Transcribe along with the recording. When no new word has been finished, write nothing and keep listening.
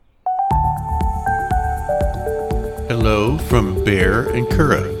Hello from Bear and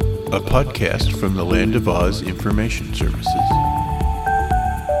Kura, a podcast from the Land of Oz Information Services.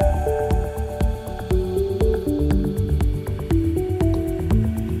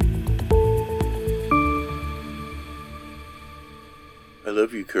 I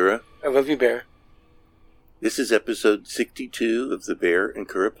love you, Kura. I love you, Bear. This is episode 62 of the Bear and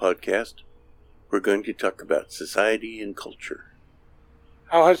Kura podcast. We're going to talk about society and culture.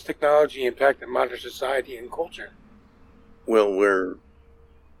 How has technology impacted modern society and culture? Well, we're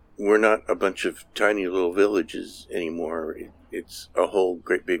not a bunch of tiny little villages anymore. It's a whole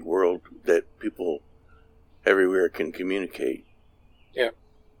great big world that people everywhere can communicate. Yeah.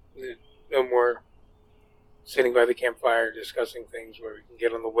 No more sitting by the campfire discussing things where we can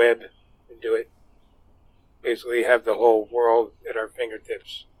get on the web and do it. Basically have the whole world at our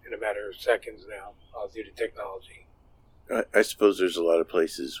fingertips in a matter of seconds now, all due to technology. I suppose there's a lot of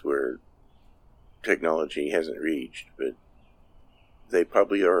places where technology hasn't reached, but they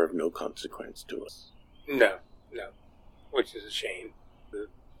probably are of no consequence to us. No, which is a shame. The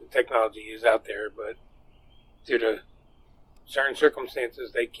technology is out there, but due to certain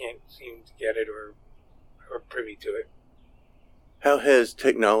circumstances, they can't seem to get it or privy to it. How has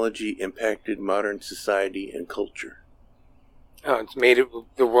technology impacted modern society and culture? It's made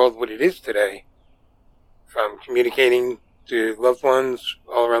the world what it is today. From communicating to loved ones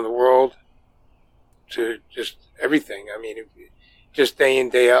all around the world to just everything. I mean, just day in,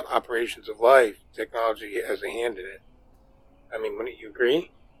 day out operations of life, technology has a hand in it. I mean, wouldn't you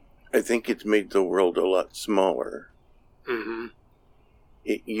agree? I think it's made the world a lot smaller. Mm-hmm.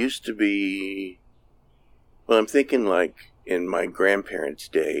 It used to be, well, I'm thinking like in my grandparents'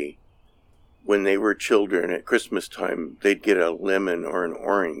 day, when they were children at Christmas time, they'd get a lemon or an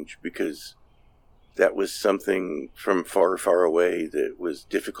orange because that was something from far, far away that was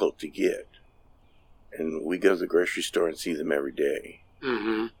difficult to get. And we go to the grocery store and see them every day.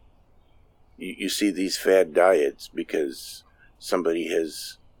 Mm-hmm. You see these fad diets because somebody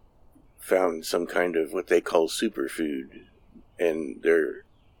has found some kind of what they call superfood, and they're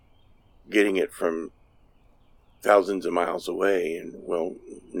getting it from thousands of miles away. And, well,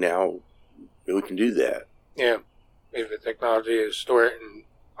 now we can do that. Yeah. Maybe the technology is store it and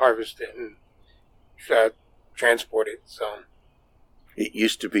harvest it and transport it. So it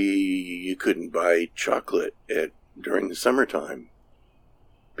used to be you couldn't buy chocolate during the summertime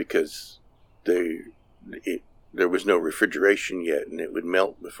because there was no refrigeration yet, and it would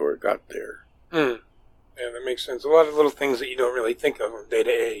melt before it got there. Yeah, that makes sense. A lot of little things that you don't really think of in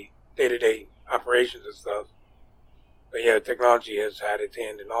day-to-day operations and stuff. But yeah, technology has had its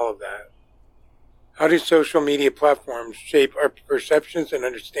hand in all of that. How do social media platforms shape our perceptions and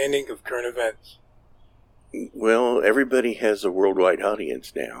understanding of current events? Well, everybody has a worldwide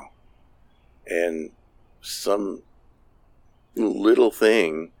audience now. And some little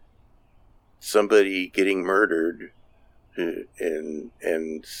thing, somebody getting murdered,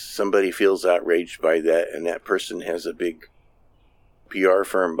 and somebody feels outraged by that, and that person has a big PR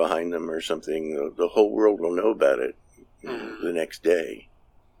firm behind them or something, the whole world will know about it the next day.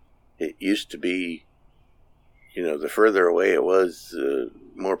 It used to be, the further away it was,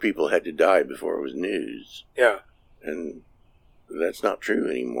 more people had to die before it was news. Yeah. And that's not true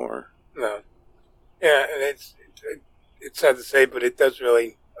anymore. No. Yeah, and it's sad to say, but it does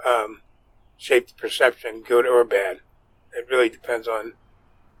really shape the perception, good or bad. It really depends on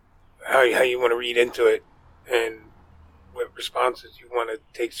how you want to read into it and what responses you want to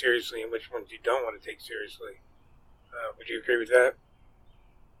take seriously and which ones you don't want to take seriously. Would you agree with that?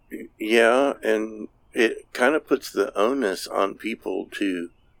 Yeah, and it kind of puts the onus on people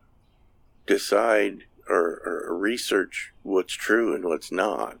to decide or research what's true and what's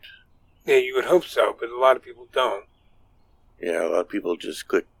not. Yeah, you would hope so, but a lot of people don't. Yeah, a lot of people just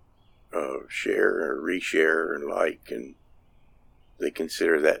click share or reshare and like, and they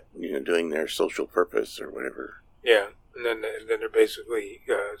consider that, doing their social purpose or whatever. Yeah, and then they're basically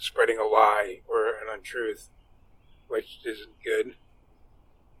spreading a lie or an untruth, which isn't good.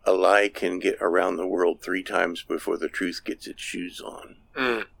 A lie can get around the world 3 times before the truth gets its shoes on.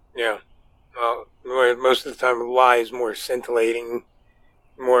 Yeah. Well, most of the time, a lie is more scintillating,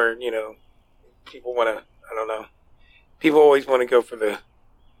 more, people want to, I don't know. People always want to go for the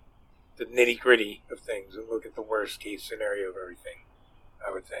nitty-gritty of things and look at the worst-case scenario of everything,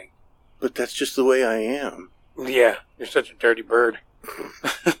 I would think. But that's just the way I am. Yeah, you're such a dirty bird.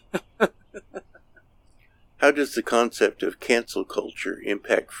 How does the concept of cancel culture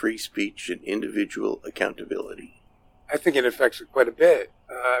impact free speech and individual accountability? I think it affects it quite a bit.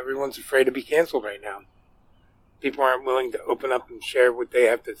 Everyone's afraid to be canceled right now. People aren't willing to open up and share what they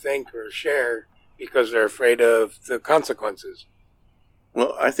have to think or share because they're afraid of the consequences.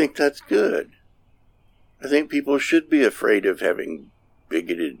 Well, I think that's good. I think people should be afraid of having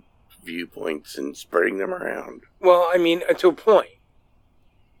bigoted viewpoints and spreading them around. Well, I mean, to a point.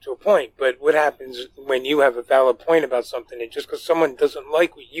 But what happens when you have a valid point about something, and just because someone doesn't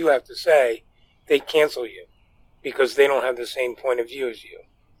like what you have to say, they cancel you because they don't have the same point of view as you?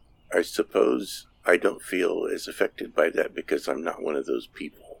 I suppose I don't feel as affected by that because I'm not one of those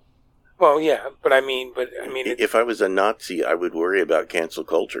people. Well, yeah, but I mean, if I was a Nazi, I would worry about cancel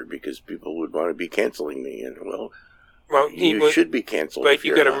culture because people would want to be canceling me, and you should be canceled. But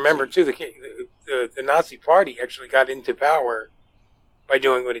you got to remember too, the Nazi Party actually got into power by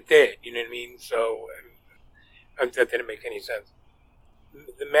doing what it did. You know what I mean? So that didn't make any sense.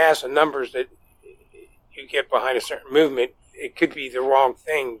 The mass of numbers that you get behind a certain movement, it could be the wrong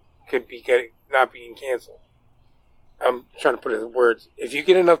thing, could be not being canceled. I'm trying to put it in words. If you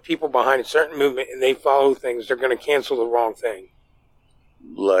get enough people behind a certain movement and they follow things, they're going to cancel the wrong thing.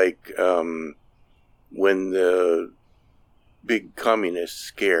 Like when the big communist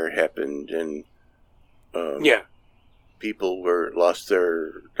scare happened and people lost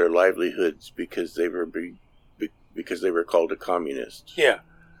their livelihoods because they were called a communist. Yeah.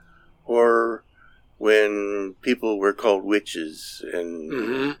 Or when people were called witches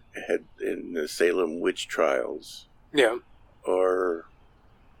and had in the Salem witch trials. Yeah. Or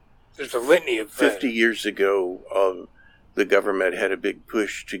there's a litany of 50 years ago, the government had a big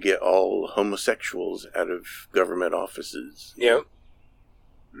push to get all homosexuals out of government offices. Yeah.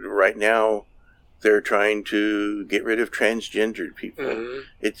 Right now, they're trying to get rid of transgendered people. Mm-hmm.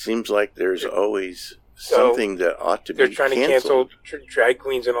 It seems like there's always something that ought to be canceled. They're trying to cancel drag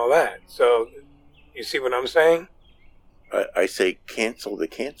queens and all that. So, you see what I'm saying? I say cancel the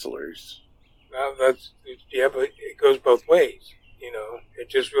cancelers. Well, but it goes both ways. You know, it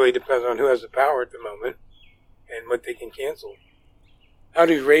just really depends on who has the power at the moment and what they can cancel. How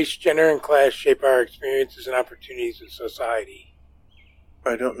do race, gender, and class shape our experiences and opportunities in society?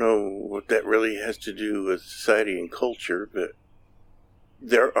 I don't know what that really has to do with society and culture, but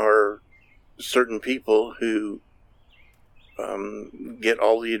there are certain people who get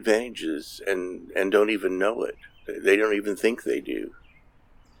all the advantages and don't even know it. They don't even think they do.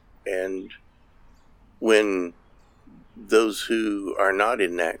 And when those who are not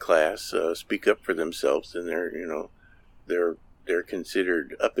in that class speak up for themselves, then they're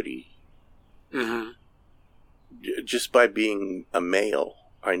considered uppity. Mm-hmm. Just by being a male,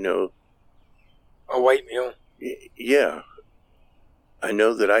 I know. A white male? Yeah. I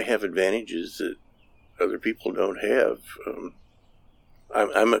know that I have advantages that other people don't have.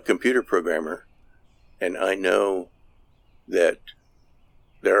 I'm a computer programmer, and I know that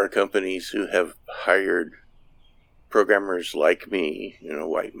there are companies who have hired programmers like me,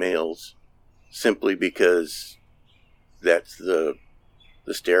 white males, simply because that's the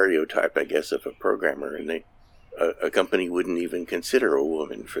stereotype, I guess, of a programmer, and a company wouldn't even consider a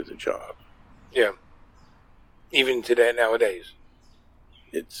woman for the job. Yeah. Even today, nowadays.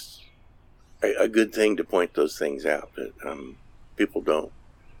 It's a good thing to point those things out, but people don't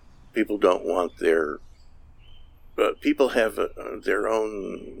want their... people have their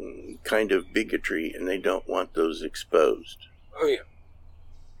own kind of bigotry, and they don't want those exposed. Oh, yeah.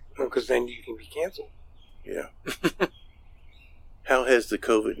 Well, because then you can be canceled. Yeah. How has the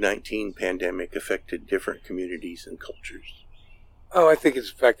COVID-19 pandemic affected different communities and cultures? Oh, I think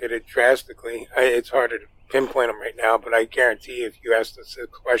it's affected it drastically. It's harder to pinpoint them right now, but I guarantee if you asked us a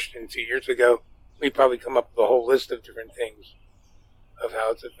question 2 years ago, we'd probably come up with a whole list of different things of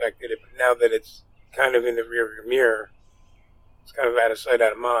how it's affected it. But now that it's kind of in the rearview mirror, it's kind of out of sight,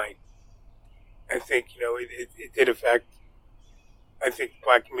 out of mind. I think, it did affect, I think the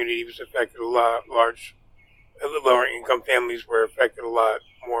black community was affected a lot, lower income families were affected a lot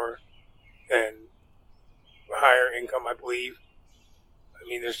more than higher income, I believe. I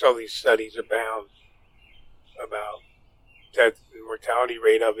mean, there's all these studies abound about death and mortality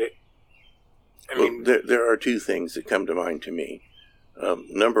rate of it. There are two things that come to mind to me.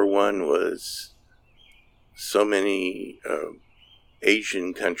 Number one was so many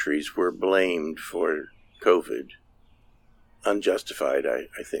Asian countries were blamed for COVID. Unjustified,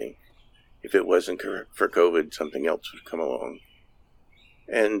 I think. If it wasn't for COVID, something else would come along.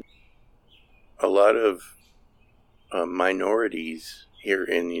 And a lot of minorities here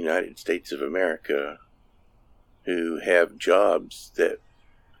in the United States of America who have jobs that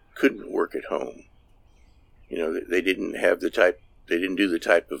couldn't work at home. They didn't do the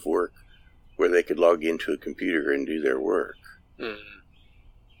type of work where they could log into a computer and do their work. Mm.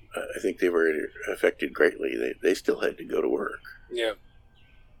 I think they were affected greatly. They still had to go to work. Yeah.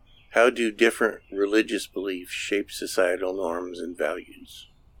 How do different religious beliefs shape societal norms and values?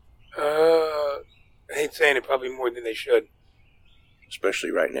 I hate saying it, probably more than they should.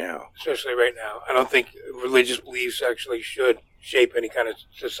 Especially right now. I don't think religious beliefs actually should shape any kind of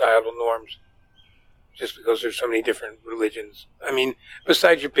societal norms, just because there's so many different religions. I mean,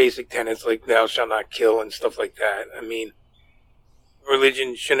 besides your basic tenets like thou shalt not kill and stuff like that, I mean,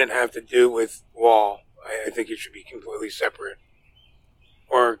 religion shouldn't have to do with law. I think it should be completely separate.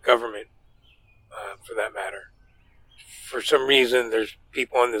 Or government, for that matter. For some reason, there's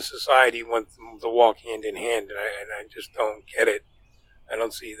people in the society who want them to walk hand in hand, and I just don't get it. I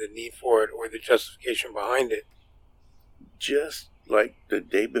don't see the need for it or the justification behind it. Just like the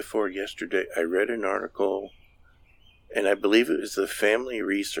day before yesterday, I read an article, and I believe it was the Family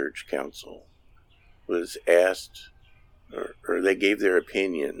Research Council was asked, or they gave their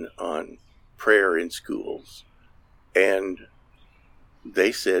opinion on prayer in schools, and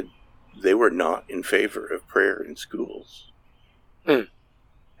they said they were not in favor of prayer in schools. And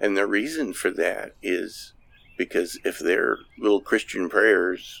the reason for that is because if their little Christian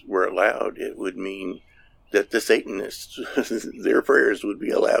prayers were allowed, it would mean that the Satanists, their prayers would be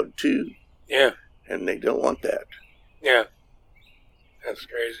allowed too. Yeah. And they don't want that. Yeah. That's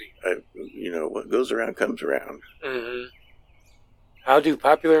crazy. What goes around comes around. Mm-hmm. How do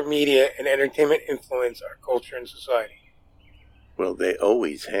popular media and entertainment influence our culture and society? Well, they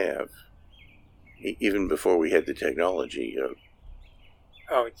always have. Even before we had the technology. It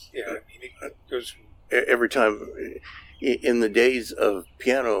goes from... Every time, in the days of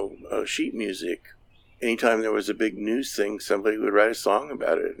piano sheet music, anytime there was a big news thing, somebody would write a song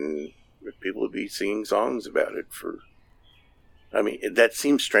about it, and people would be singing songs about it that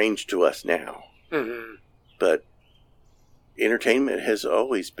seems strange to us now. Mm-hmm. But entertainment has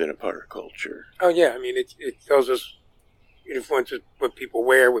always been a part of culture. Oh, yeah. I mean, it tells us, it influences what people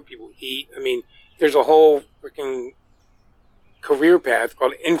wear, what people eat. I mean, there's a whole freaking career path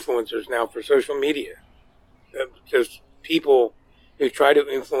called influencers now for social media. Just people who try to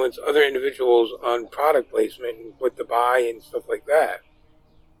influence other individuals on product placement and what to buy and stuff like that.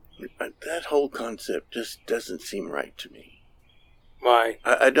 That whole concept just doesn't seem right to me. Why?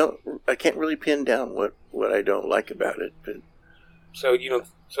 I can't really pin down what I don't like about it. But so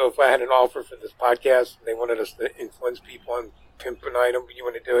if I had an offer for this podcast and they wanted us to influence people and pimp an item, you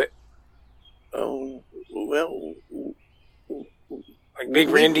want to do it? Oh, well... Like Big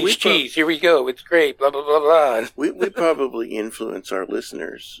Randy's cheese. Here we go. It's great. Blah, blah, blah, blah. We probably influence our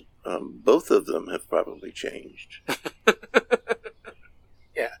listeners. Both of them have probably changed.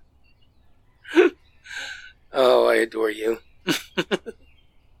 Yeah. Oh, I adore you.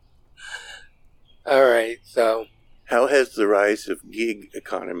 All right, so... How has the rise of gig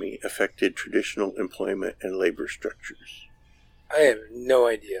economy affected traditional employment and labor structures? I have no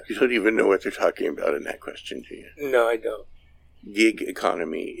idea. You don't even know what they're talking about in that question, do you? No, I don't. Gig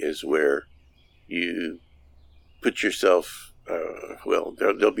economy is where you put yourself,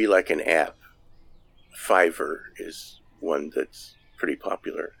 there'll be like an app. Fiverr is one that's pretty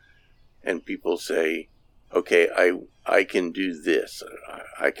popular. And people say, okay, I can do this.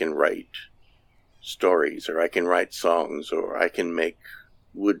 I can write stories, or I can write songs, or I can make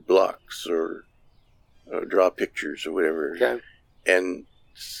wood blocks, or draw pictures, or whatever. Okay. And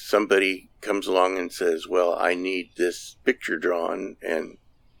somebody comes along and says, well, I need this picture drawn, and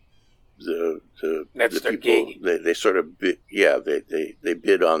that's the their people, gig. they sort of bid, they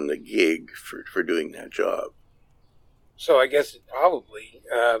bid on the gig for doing that job. So I guess it probably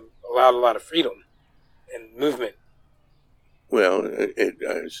allowed a lot of freedom and movement. Well, it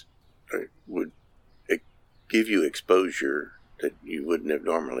would give you exposure that you wouldn't have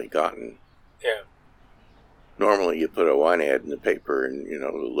normally gotten. Yeah. Normally you put a wine ad in the paper and, the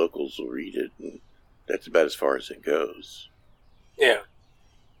locals will read it, and that's about as far as it goes. Yeah.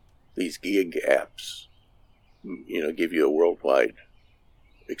 These gig apps, give you a worldwide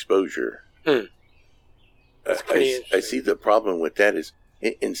exposure. That's pretty interesting. I see the problem with that is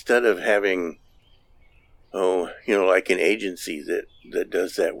instead of having, like an agency that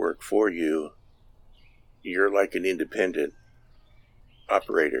does that work for you, you're like an independent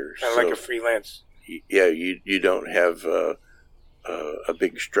operator. Kind of like a freelance. Yeah, you don't have a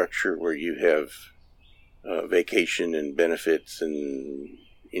big structure where you have vacation and benefits and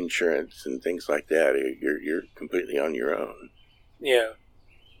insurance and things like that. You're completely on your own. Yeah.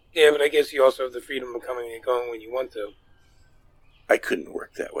 Yeah, but I guess you also have the freedom of coming and going when you want to. I couldn't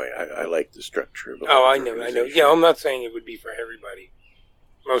work that way. I like the structure of I know. Yeah, I'm not saying it would be for everybody.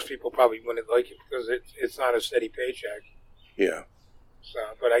 Most people probably wouldn't like it because it's not a steady paycheck. Yeah. So,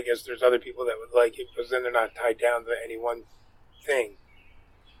 but I guess there's other people that would like it because then they're not tied down to any one thing.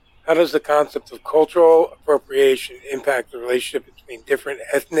 How does the concept of cultural appropriation impact the relationship between different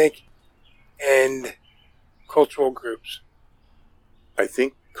ethnic and cultural groups? I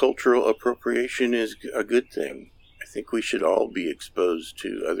think cultural appropriation is a good thing. I think we should all be exposed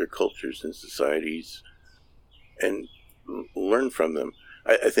to other cultures and societies and learn from them.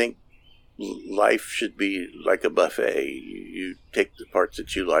 I think life should be like a buffet. You take the parts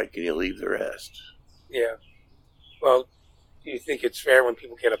that you like and you leave the rest. Yeah. Well, do you think it's fair when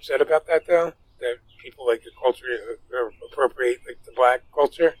people get upset about that, though? That people like the culture appropriate like the black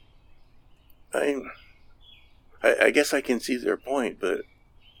culture? I guess I can see their point, but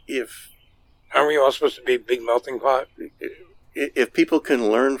aren't we all supposed to be a big melting pot? If people can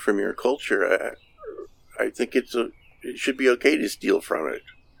learn from your culture, I think it should be okay to steal from it.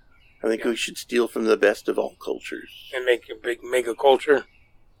 I think we should steal from the best of all cultures and make a big mega culture,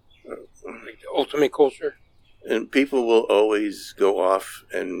 like the ultimate culture. And people will always go off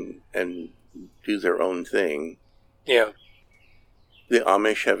and do their own thing. Yeah. The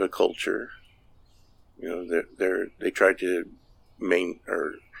Amish have a culture. You know, they try to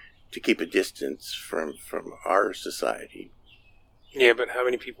to keep a distance from our society. Yeah, but how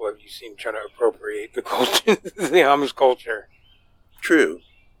many people have you seen trying to appropriate the culture, the Amish culture? True.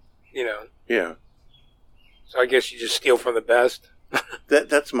 You know. Yeah. So I guess you just steal from the best.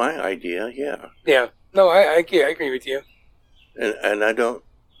 That's my idea. Yeah. Yeah. No, I agree with you. And I don't.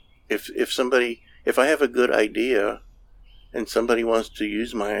 If I have a good idea, and somebody wants to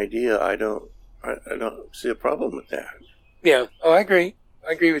use my idea, I don't see a problem with that. Yeah. Oh, I agree.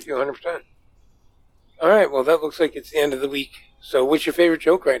 I agree with you 100%. All right. Well, that looks like it's the end of the week. So, what's your favorite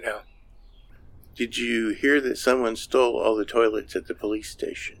joke right now? Did you hear that someone stole all the toilets at the police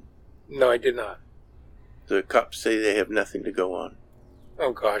station? No, I did not. The cops say they have nothing to go on.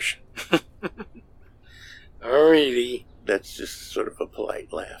 Oh, gosh. Alrighty. That's just sort of a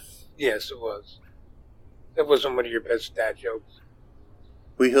polite laugh. Yes, it was. That wasn't one of your best dad jokes.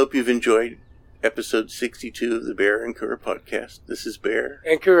 We hope you've enjoyed episode 62 of the Bear and Kura podcast. This is Bear.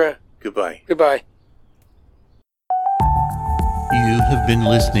 And Kura. Goodbye. Goodbye. You have been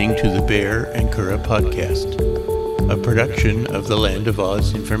listening to the Bear and Kura podcast, a production of the Land of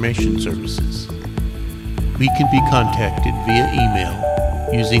Oz Information Services. We can be contacted via email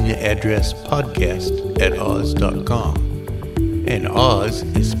using the address podcast@oz.com. And Oz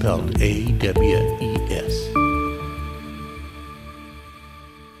is spelled AWES.